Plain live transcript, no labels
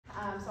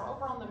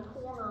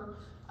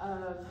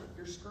of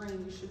your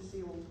screen, you should see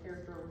a little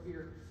character over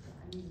here.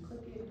 And you can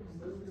click it and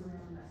move it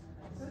around, that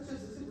kind of thing. So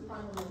it's just a super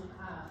fun little,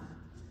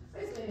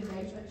 basically an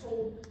engagement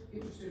tool.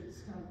 Get your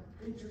students kind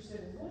of interested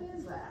in what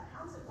is that?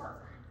 How does it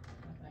work?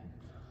 Kind of thing.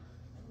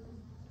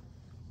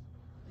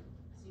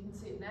 So you can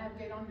see it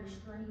navigate on your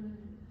screen.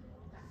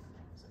 That kind of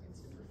thing. So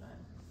it's super fun.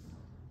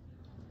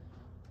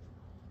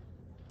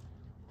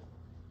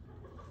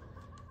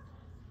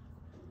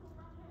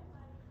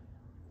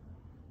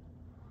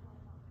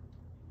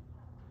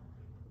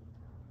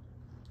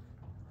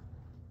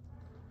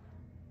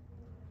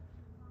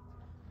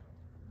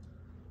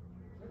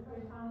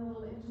 Everybody find a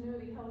little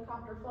Ingenuity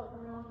helicopter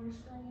floating around on your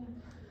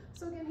screen.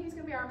 So again, he's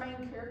going to be our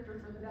main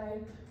character for the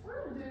day.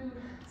 We're going to do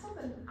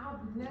something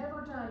I've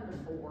never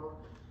done before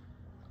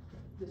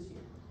this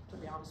year, to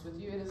be honest with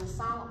you. It is a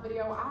silent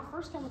video. I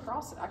first came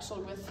across it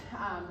actually with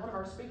one of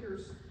our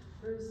speakers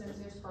through the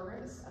STEM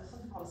program. It's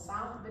something called a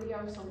silent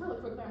video. So really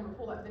quickly, I'm going to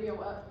pull that video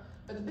up.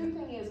 But the big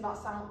thing is about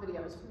silent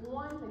videos.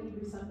 One, they need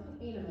to be something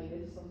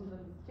animated, something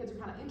that kids are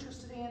kind of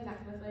interested in,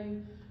 that kind of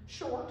thing.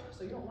 Short,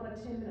 so you don't want a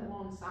 10-minute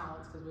long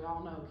silence, because we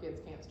all know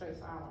kids can't stay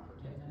silent for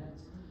 10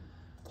 minutes.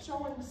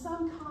 Showing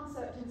some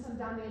concept in some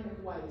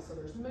dynamic way, so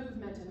there's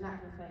movement and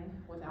that kind of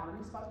thing without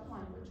any spoken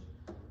language,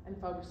 and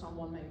focused on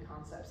one main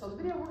concept. So the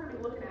video we're going to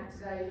be looking at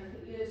today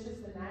is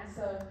just the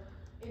NASA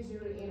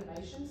Ingenuity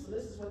animation. So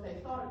this is what they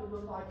thought it would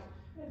look like,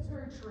 and it's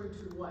very true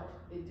to what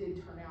it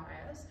did turn out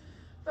as.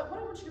 But what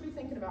I want you to be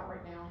thinking about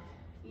right now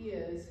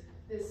is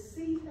this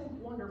See, Think,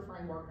 Wonder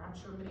framework I'm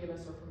sure many of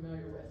us are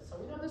familiar with. So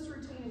we know this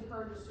routine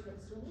encourages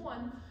students to,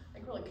 one,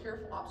 make really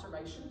careful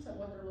observations of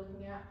what they're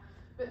looking at,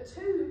 but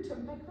two, to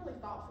make really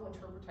thoughtful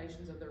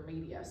interpretations of their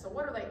media. So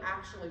what are they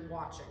actually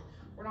watching?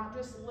 We're not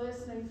just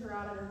listening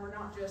throughout it, and we're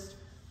not just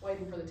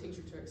waiting for the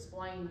teacher to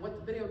explain what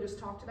the video just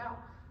talked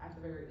about at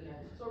the very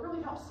end. So it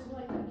really helps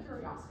stimulate that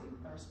curiosity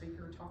that our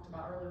speaker talked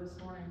about earlier this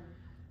morning,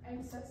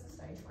 and sets the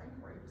stage for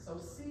inquiry. So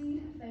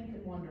See, Think,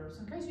 and Wonder.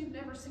 So in case you've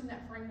never seen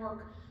that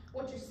framework,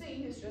 what you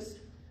see is just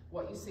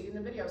what you see in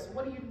the video. So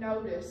what do you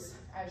notice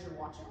as you're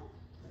watching?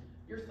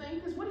 Your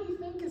think is, what do you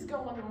think is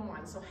going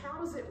on? So how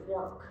does it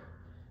work?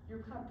 You're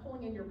kind of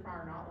pulling in your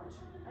prior knowledge.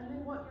 And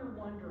then what you're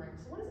wondering.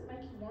 So what does it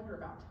make you wonder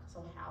about?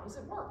 So how does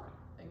it work?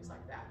 Things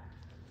like that.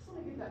 So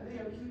let me get that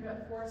video queued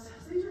up for us.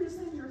 So these are just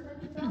things you're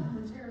thinking about, and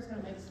then Tara's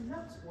going to make some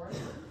notes for us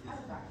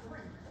at the back of the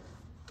room.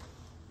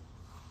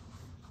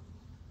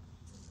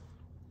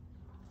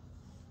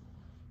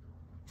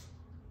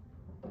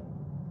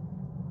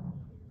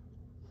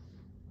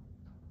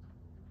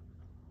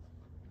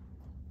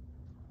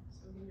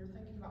 You're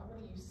thinking about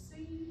what do you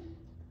see,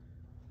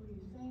 what do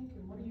you think,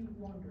 and what do you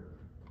wonder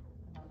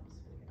about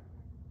this video.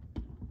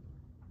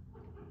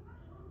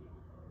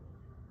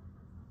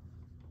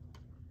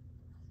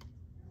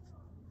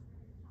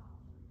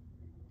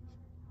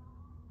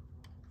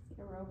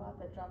 See a robot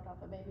that dropped off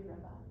a baby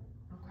robot.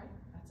 Okay,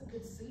 that's a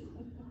good see.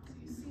 So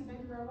you see a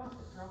baby robot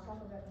that dropped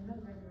off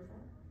another baby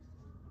robot.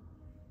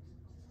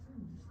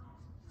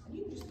 And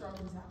you can just throw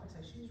these out and say,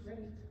 she's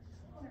ready.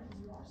 Whatever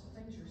you are, so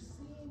things you're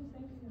seeing,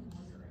 thinking, and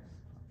wondering.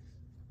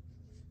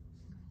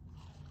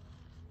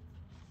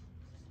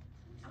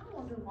 I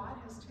wonder why it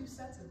has two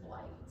sets of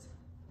blades.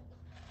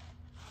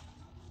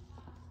 I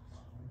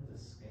wonder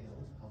the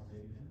scale, how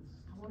big it is.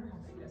 I wonder how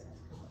big it is.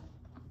 That's a good one.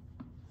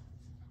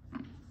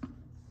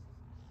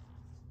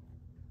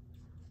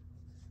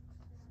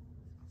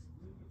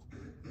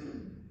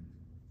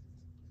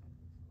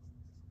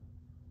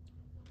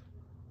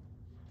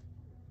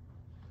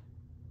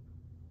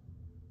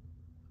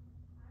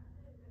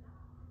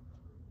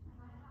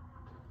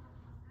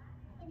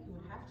 I think it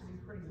would have to be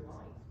pretty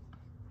light.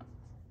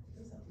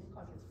 It doesn't look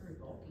like it's very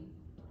bulky.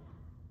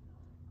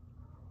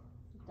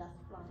 Dust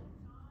flying.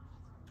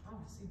 Oh,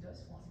 I see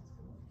dust flying. It's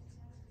cool.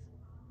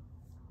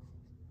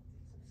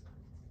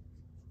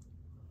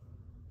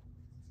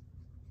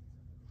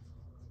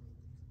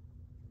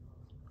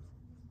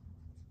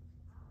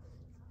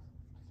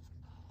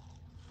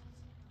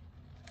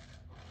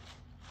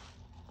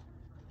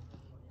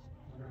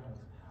 I wonder how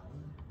it's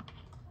powered.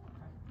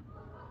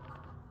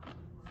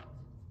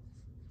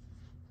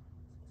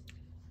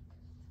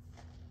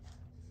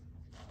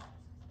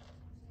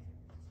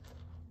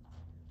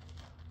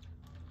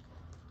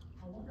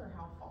 I wonder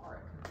how far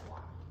it can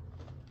fly.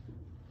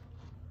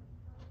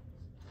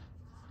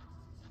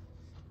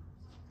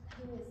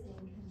 Who is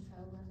in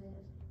control of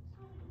it?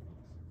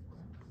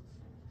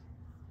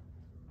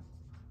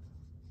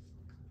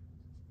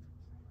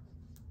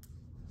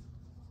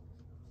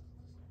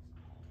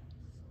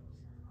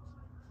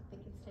 I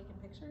think it's taking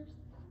pictures.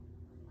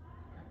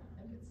 I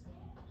think it's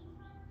taking pictures.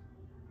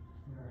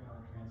 I wonder how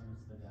it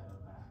transmits the data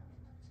back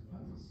to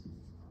us.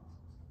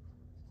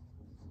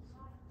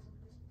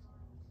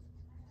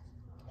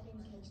 I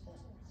didn't catch that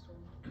extra.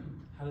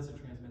 How does it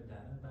transmit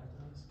data back to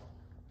us?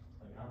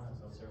 Like, I don't have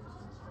cell services.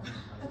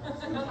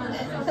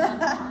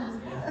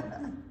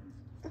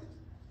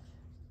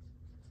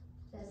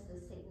 Does the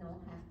signal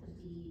have to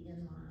be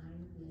in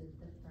line with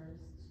the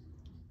first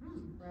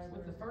rover?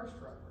 With the first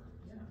rover,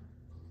 yeah.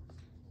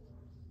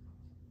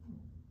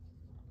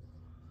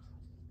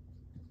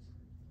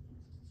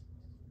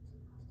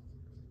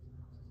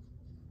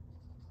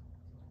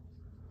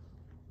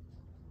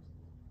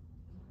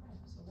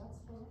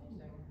 successful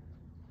landing.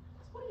 So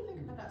what do you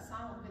think about that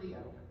silent video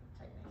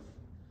technique?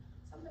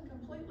 Something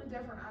completely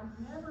different I've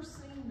never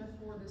seen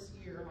before this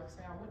year. Like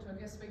say I went to a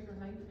guest speaker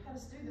and they had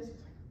us do this.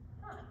 It's like,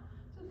 huh,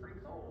 this is pretty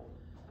cool.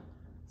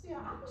 So yeah,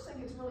 I just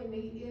think it's really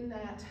neat in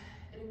that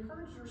it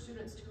encourages your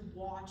students to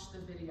watch the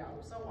video.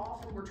 So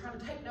often we're trying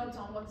to take notes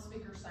on what the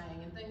speaker's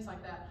saying and things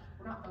like that.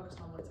 We're not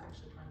focused on what it's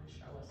actually trying to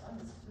show us. I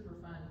think it's a super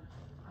fun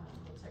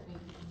little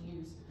technique you can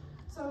use.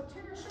 So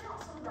Tara, share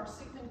out some of our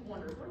sickening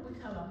wonders. What did we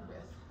come up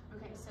with?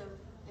 Okay, so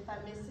if I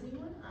missed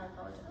anyone, I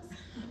apologize.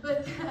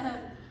 But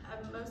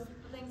most of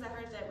the things I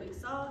heard that we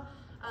saw,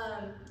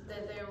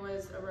 that there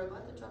was a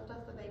robot that dropped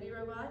off, the baby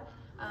robot.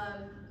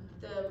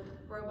 The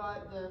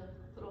robot, the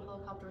little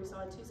helicopter, we saw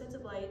had 2 sets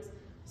of blades.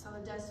 We saw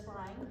the dust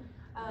flying.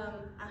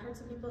 I heard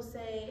some people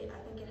say, I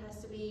think it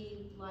has to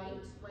be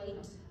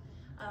lightweight,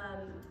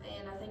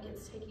 and I think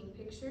it's taking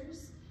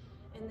pictures.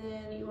 And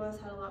then you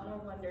also had a lot more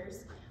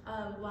wonders.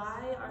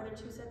 Why are there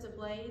 2 sets of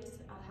blades?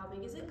 How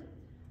big is it?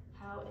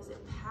 How is it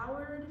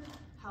powered?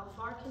 How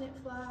far can it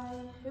fly?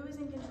 Who is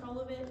in control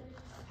of it?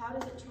 How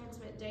does it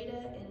transmit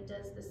data? And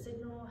does the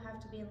signal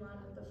have to be in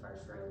line with the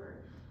first rover?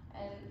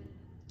 And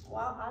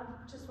while I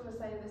just want to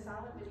say the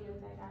silent video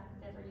thing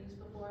I've never used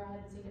before, I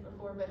hadn't seen it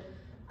before, but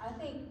I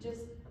think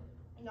just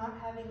not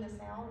having the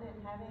sound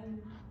and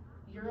having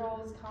your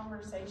all's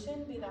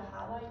conversation be the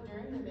highlight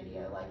during the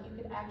video. Like you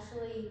could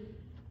actually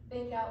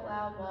think out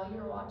loud while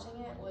you're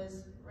watching it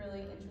was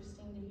really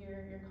interesting to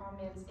hear your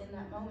comments in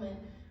that moment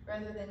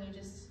rather than you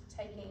just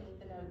taking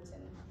the notes.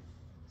 And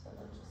so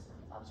that's just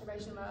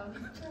observation mode.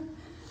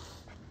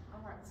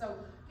 All right, so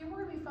again,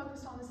 we're going to be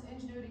focused on this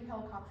Ingenuity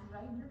helicopter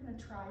today. You're going to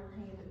try your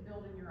hand at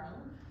building your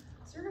own.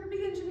 So you're going to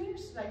be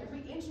engineers today. You're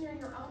going to be engineering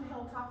your own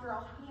helicopter.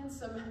 I'll hand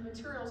some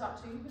materials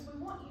out to you because we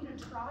want you to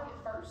try it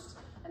first,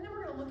 and then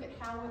we're going to look at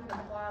how we can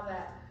apply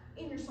that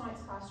in your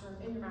science classroom,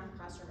 in your math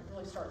classroom, and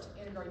really start to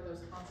integrate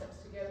those concepts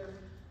together.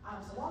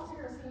 So while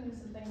Tara's handing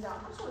some things out,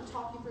 I just want to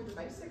talk you through the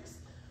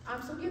basics.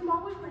 So again,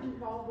 while we were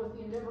involved with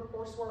the Endeavor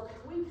coursework,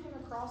 we came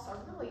across a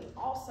really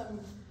awesome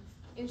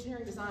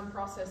engineering design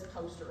process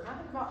poster. And I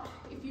think about,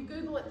 if you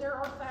Google it, there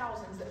are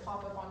thousands that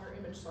pop up on your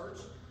image search.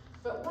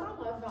 But what I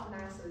love about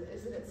NASA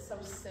is that it's so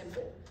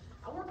simple.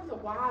 I work with a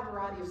wide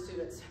variety of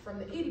students, from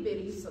the itty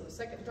bitties, so the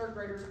 2nd and 3rd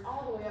graders,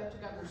 all the way up to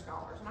Governor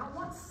Scholars. And I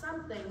want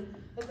something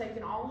that they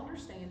can all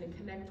understand and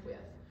connect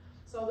with.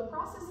 So the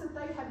process that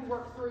they have you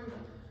work through,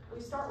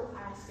 we start with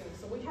asking.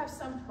 So we have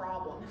some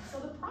problem. So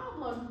the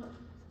problem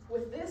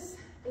with this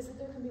is that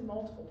there can be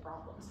multiple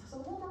problems. So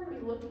what we're going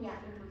to be looking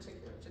at in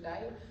particular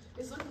today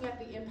is looking at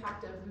the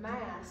impact of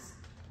mass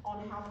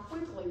on how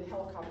quickly the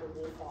helicopter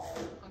will fall,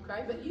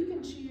 okay? But you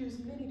can choose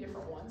many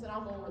different ones, and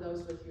I'll go over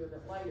those with you a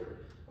bit later.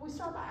 We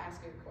start by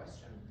asking a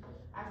question.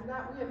 After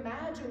that, we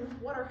imagine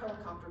what our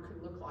helicopter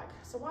could look like.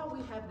 So while we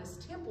have this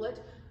template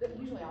that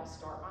usually I'll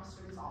start my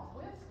students off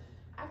with,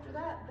 after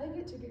that, they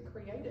get to get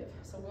creative.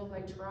 So will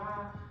they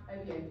try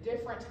maybe a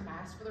different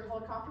mass for their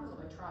helicopter? Will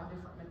they try a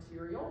different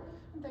material?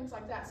 And things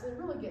like that. So they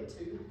really get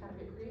to kind of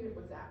get creative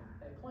with that.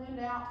 They plan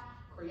it out,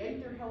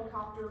 create their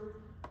helicopter,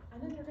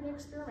 and then they're going to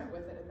experiment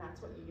with it, and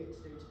that's what you get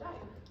to do today.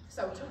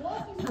 So to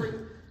walk you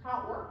through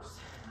how it works,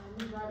 I'm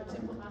going to grab a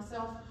template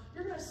myself.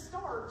 You're going to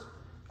start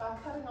by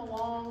cutting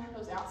along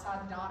those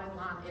outside dotted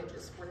line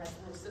edges where it has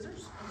little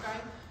scissors, okay?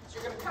 So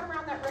you're going to come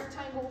around that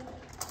rectangle,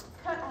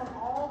 cut on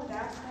all the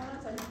dash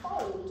lines, and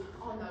fold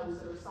on those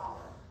that are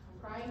solid,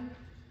 okay?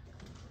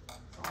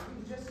 So I'll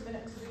give you just a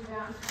minute to do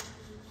that.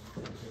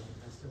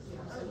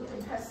 Yeah, so you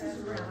can pass these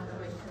around and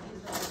we can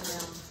these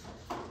down.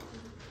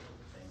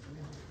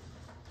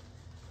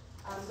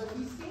 So if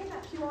you scan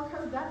that QR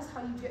code, that's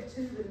how you get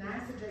to the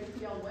NASA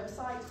JPL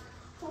website.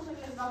 Cool thing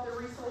is about their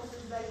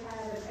resources, they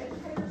have an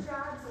educator's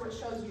guide, so it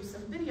shows you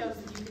some videos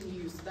that you can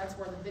use. So that's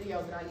where the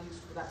video that I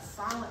used for that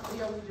silent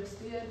video we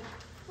just did,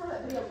 where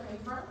that video came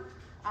from.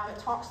 It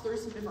talks through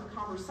some different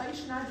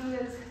conversation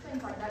ideas,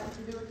 things like that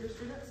you can do with your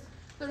students.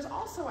 There's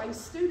also a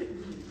student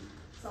view.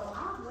 So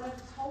I've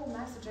left whole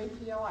NASA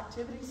JPL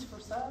activities for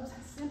subs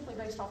simply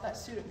based off that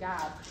student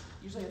guide.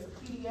 Usually it's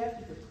a PDF,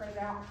 you can print it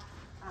out,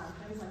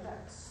 things like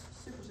that.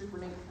 Super, super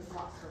neat because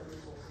lots of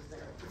resources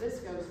there. So this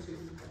goes to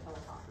the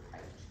helicopter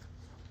page.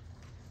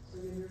 So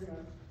then you're going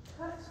to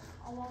cut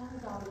along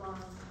the dotted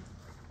line,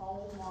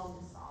 fold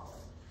along the solid.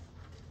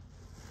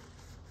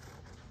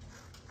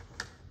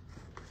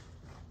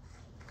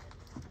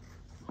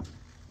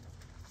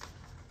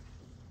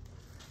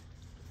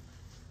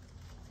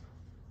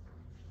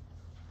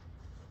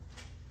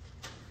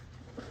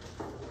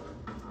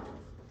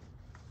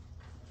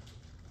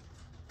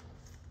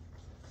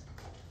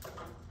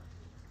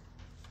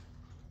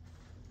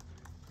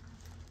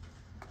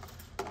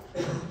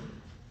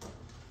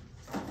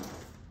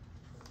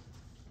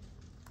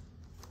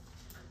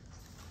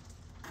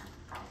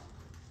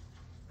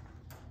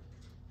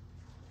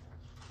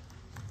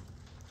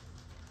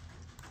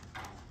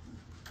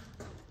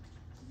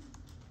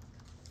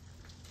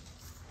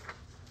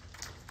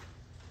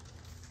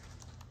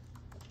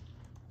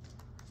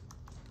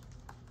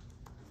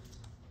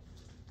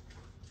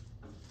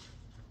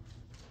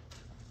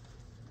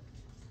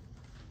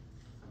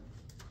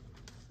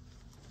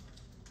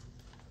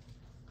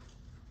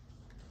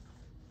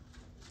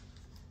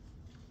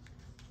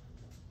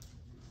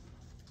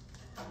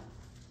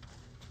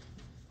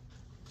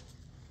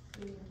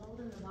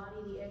 in the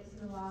body, the X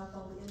and the Y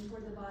fold in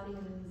toward the body,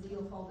 and then the Z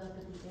will fold up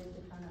at the end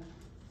to kind of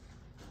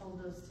hold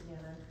those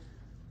together.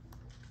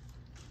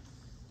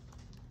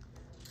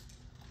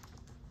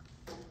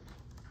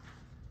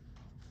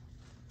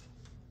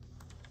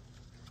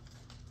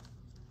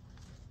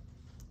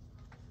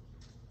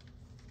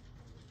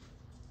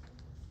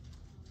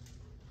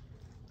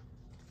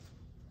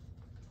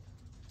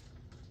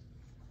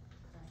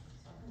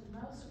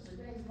 Most of the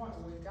days,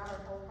 we've got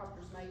our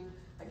helicopters made.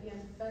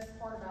 Again, the best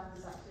part about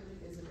this activity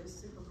is it is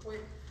super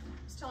quick.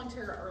 I was telling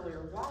Tara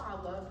earlier, why I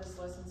love this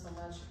lesson so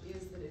much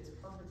is that it's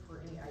perfect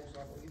for any age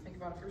level. You think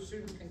about if your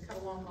students can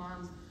cut along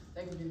lines,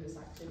 they can do this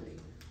activity,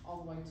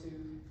 all the way to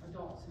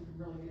adults who can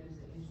really get into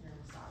the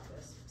engineering side of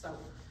this. So,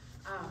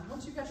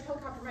 once you've got your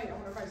helicopter made, I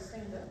want everybody to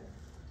stand up.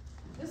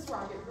 This is where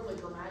I get really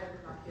dramatic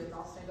with my kids.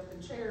 I'll stand up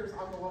in chairs,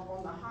 I'll go up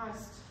on the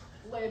highest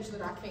ledge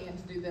that I can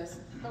to do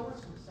this. But we're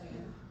just gonna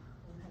stand.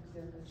 The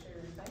chair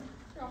and thing.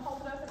 You're gonna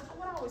hold it up, and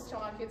what I always tell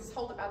my kids is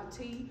hold it by the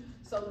T.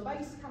 So the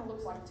base kind of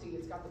looks like a T.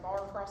 It's got the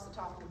bar across the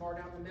top and the bar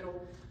down the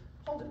middle.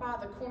 Hold it by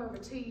the corner of a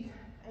T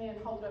and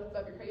hold it up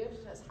above your head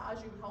as high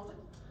as you can hold it.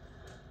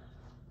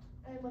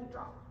 And let it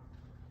drop.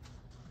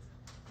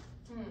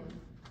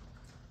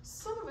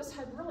 Some of us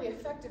had really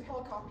effective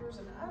helicopters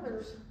and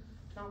others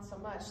not so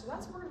much. So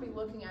that's what we're gonna be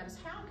looking at is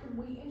how can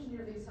we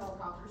engineer these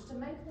helicopters to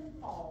make them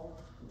fall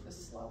the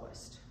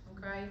slowest.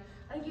 Okay,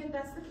 and again,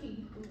 that's the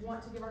key. We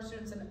want to give our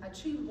students an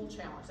achievable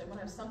challenge. They want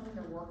to have something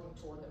they're working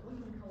toward, that we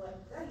can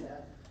collect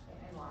data and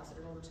analyze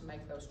it in order to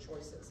make those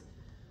choices.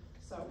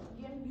 So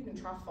again, you can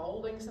try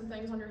folding some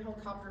things on your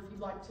helicopter if you'd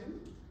like to.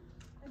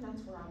 And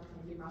that's where I'm going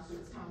to give my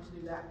students time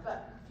to do that.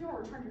 But if you want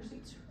to return to your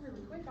seats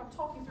really quick, I'll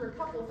talk you through a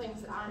couple of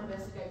things that I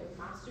investigate with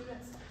my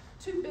students.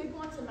 Two big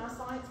ones in my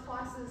science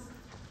classes.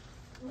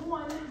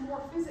 One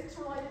more physics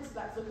related, so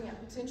that's looking at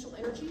potential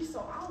energy.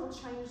 So I will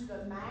change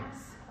the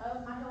mass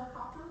of my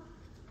helicopter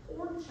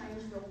or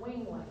change the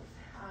wing length.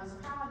 So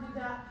how I do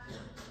that,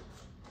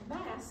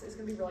 mass is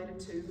going to be related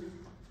to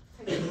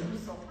paper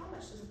clips. So how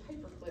much does a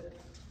paper clip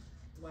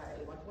weigh?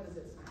 Like what is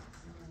its mass?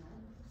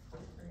 I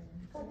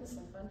thought this is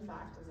a fun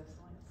fact as a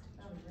science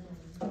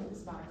teacher.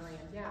 It's about a gram,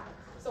 yeah.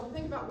 So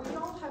think about, we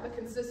all have a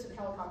consistent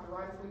helicopter,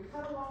 right? If we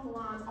cut along the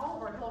lines, all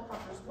of our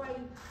helicopters weigh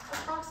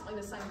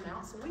approximately the same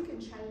amount, so we can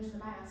change the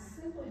mass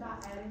simply by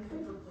adding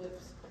paper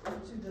clips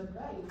to the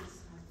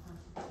base.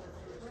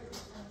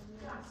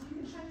 Yeah, so you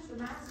can change the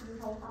mass of your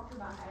helicopter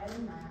by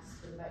adding mass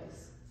to the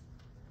base.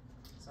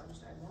 So I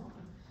just add one.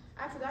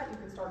 After that, you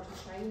can start to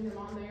chain them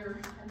on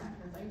there and that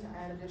kind of thing to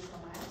add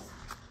additional mass.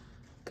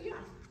 But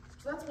yeah,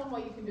 so that's one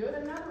way you can do it.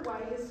 Another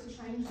way is to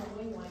change the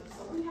wing length.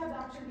 So we have the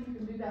opportunity, you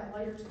can do that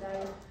later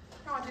today.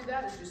 How I do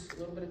that is just a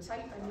little bit of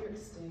tape and you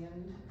extend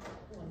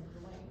the length of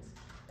the wings.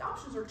 The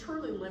options are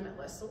truly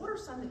limitless. So what are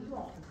some that you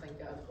all can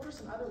think of? What are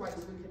some other ways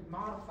we could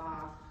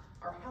modify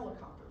our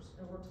helicopters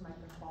in order to make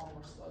them fall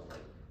more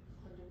slowly?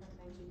 Different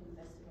things you can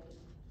investigate.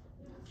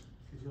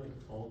 Could you like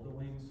fold the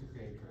wings to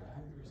create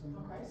drag or something?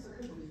 Okay, so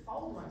could we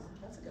fold wings?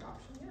 That's a good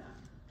option, yeah.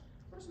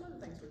 What are some other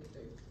things we could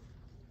do?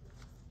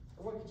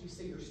 Or what could you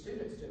see your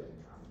students doing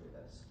trying to do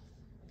this?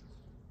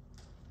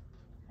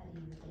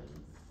 Cutting the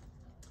base.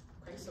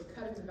 Okay, so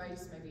cutting the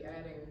base, maybe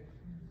adding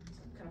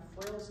some kind of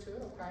frills to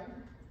it, okay?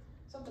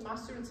 Something my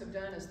students have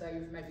done is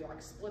they've maybe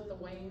like split the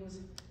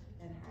wings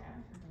in half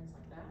and things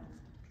like that.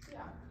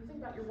 Yeah, you think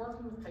about you're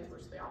working with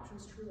papers, the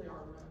options truly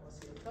are limitless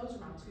here. Those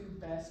are my two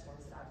best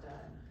ones that I've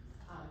done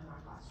in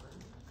my classroom.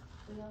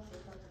 We also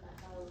talked about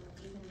how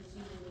even just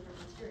using different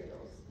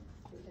materials,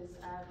 because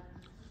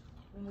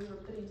when we were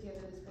putting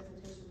together this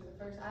presentation for the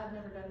first, I've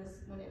never done this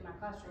one in my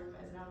classroom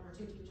as an Algebra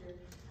 2 teacher,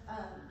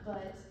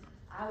 but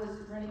I was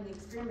running the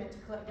experiment to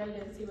collect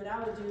data and see what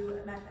I would do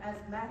as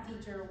a math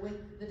teacher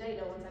with the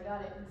data once I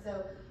got it. And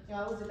so,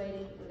 I was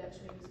debating,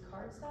 should I use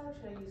cardstock,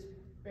 should I use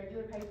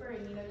regular paper?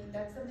 And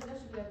that's something else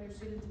you could have your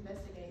students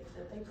investigate,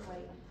 the paper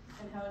weight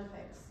and how it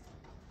affects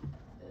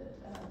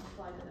the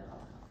flight of the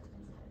helicopter,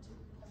 things like that too.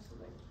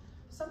 Absolutely.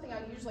 Something I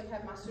usually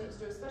have my students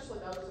do, especially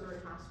those that are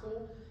in high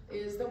school,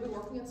 is they'll be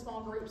working in small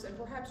groups, and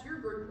perhaps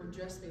your group would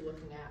just be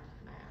looking at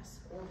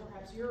mass, or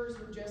perhaps yours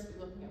would just be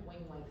looking at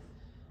wing length.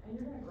 And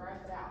you're going to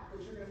graph it out,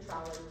 which you're going to try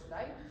later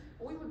today.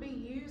 We would be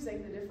using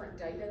the different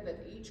data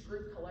that each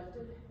group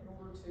collected in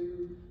order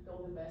to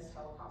build the best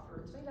helicopter.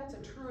 And to me, that's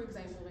a true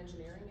example of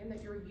engineering, in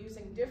that you're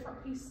using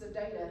different pieces of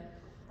data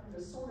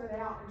to sort it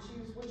out and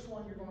choose which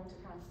one you're going to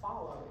kind of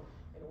follow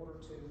in order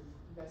to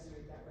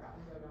investigate that route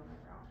and go down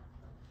that route.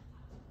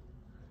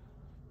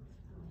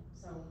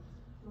 So,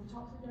 you want to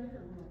talk through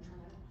data, or we want to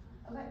try it?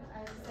 Okay,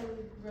 I'd say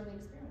we run the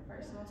experiment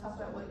first, and we'll talk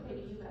about what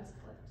data you guys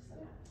collect.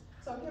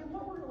 So again,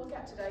 what we're going to look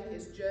at today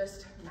is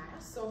just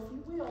mass. So if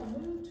you will,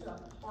 move to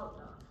a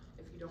partner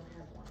if you don't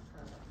have one.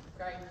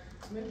 Okay?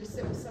 Move to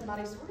sit with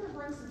somebody. So we're going to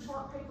bring some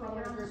chart paper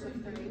around to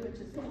you, which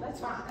is,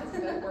 that's fine,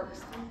 that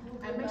works.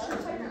 And make sure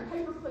to take your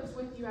paper clips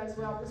with you as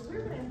well, because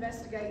we're going to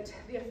investigate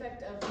the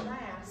effect of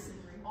mass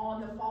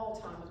on the fall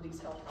time of these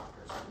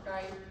helicopters.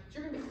 Okay? So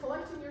you're going to be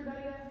collecting your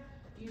data.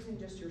 using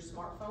just your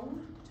smartphone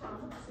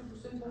timer, super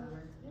simple.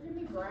 You're gonna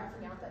be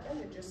graphing out that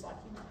data just like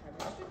you might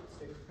have your students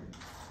do.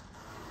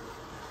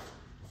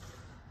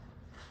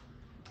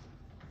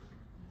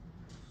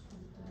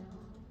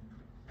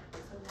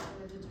 So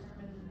we're gonna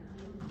determine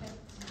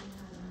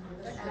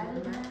the Added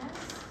added mass.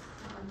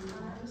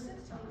 mass.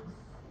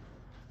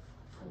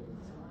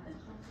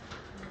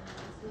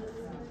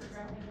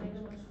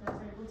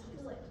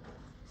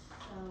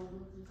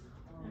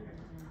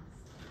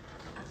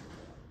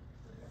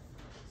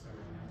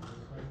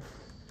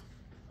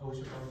 Oh, we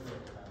should probably go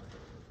with that.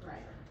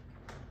 Right.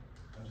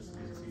 I'm just a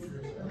busy teacher,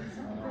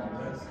 so.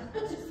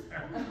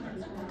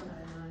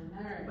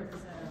 Alright,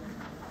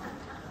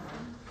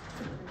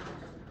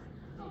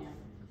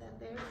 That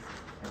there's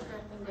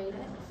graphing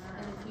data,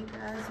 and if you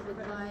guys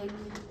would like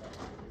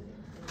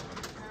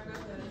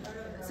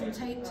some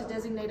tape to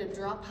designate a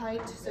drop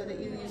height so that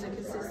you use a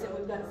consistent,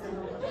 we've got some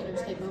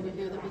painter's tape over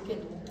here that we can.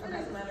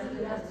 Okay.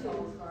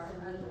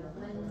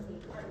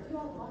 You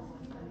all like to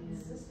keep a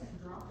consistent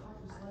drop height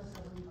just less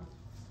than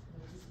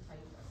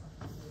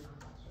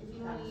If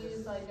you want to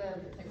use like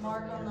a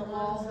mark on the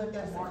wall, we've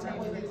got some tape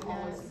with you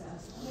guys.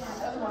 yeah,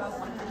 otherwise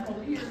like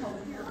hold here,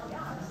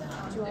 yeah,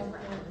 it's different.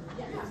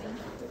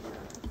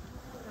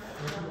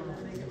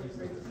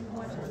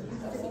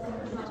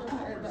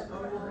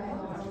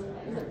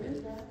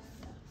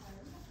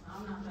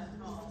 I'm not that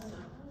tall, so.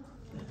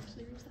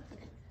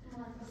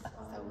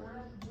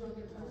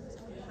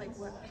 Like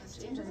what? Okay,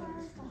 so.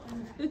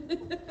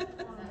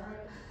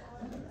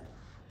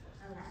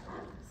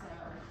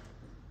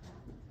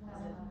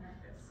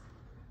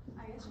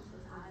 I guess just the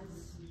size.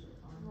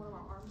 One of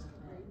our arms can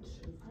reach.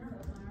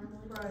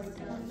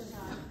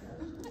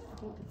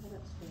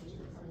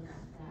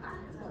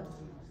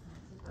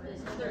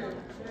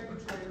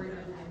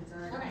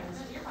 Okay,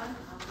 you're fine.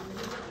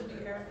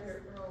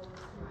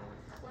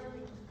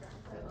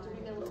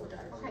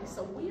 Okay,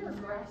 so we are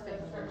graphing,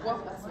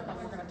 well, that's something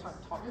we're gonna talk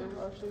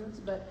to our students,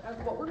 but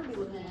what we're gonna be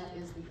looking at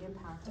is the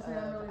impact of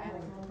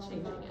adding,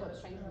 changing the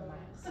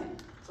mass.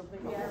 So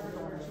think about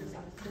what we're doing.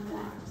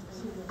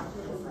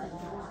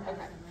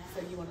 Okay,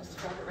 so you want us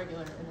to graph it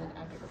regular and then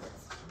add bigger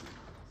bits.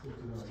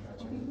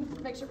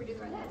 Make sure we do the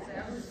right thing.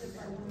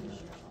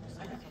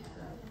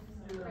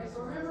 Okay,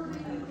 so remember the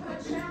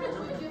challenge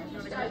we've given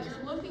you today,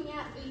 you're looking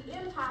at the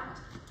impact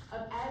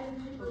of adding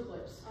paper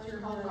clips to your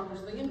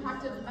helicopters, the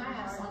impact of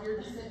mass on your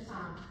descent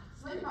time.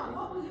 So think about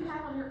what will you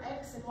have on your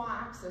X and Y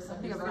axis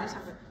of your graph.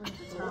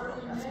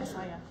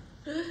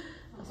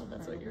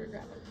 That's what you're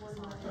graphing.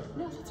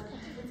 No, that's okay.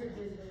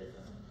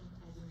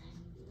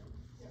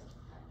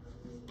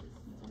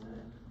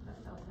 That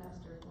felt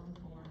faster at one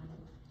point.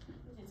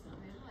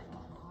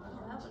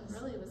 That one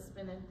really was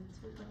spinning.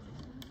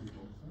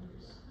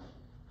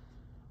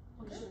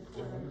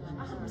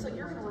 So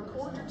you're gonna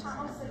record your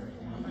time.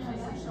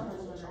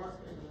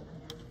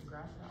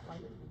 Graph it out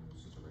later.